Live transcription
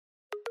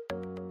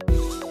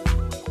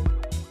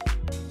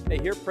Hey,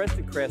 here at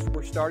Preston Crest,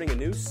 we're starting a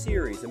new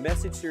series, a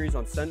message series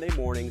on Sunday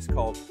mornings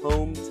called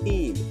Home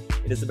Team.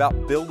 It is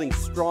about building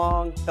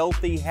strong,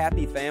 healthy,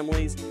 happy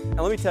families.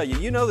 And let me tell you,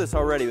 you know this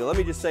already, but let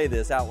me just say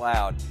this out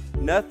loud.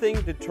 Nothing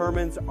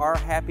determines our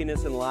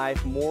happiness in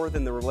life more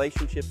than the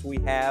relationships we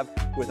have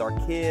with our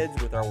kids,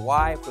 with our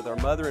wife, with our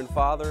mother and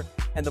father.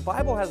 And the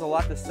Bible has a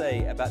lot to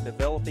say about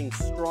developing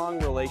strong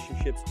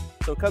relationships.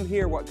 So come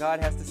hear what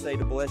God has to say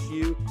to bless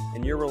you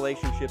and your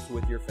relationships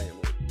with your family.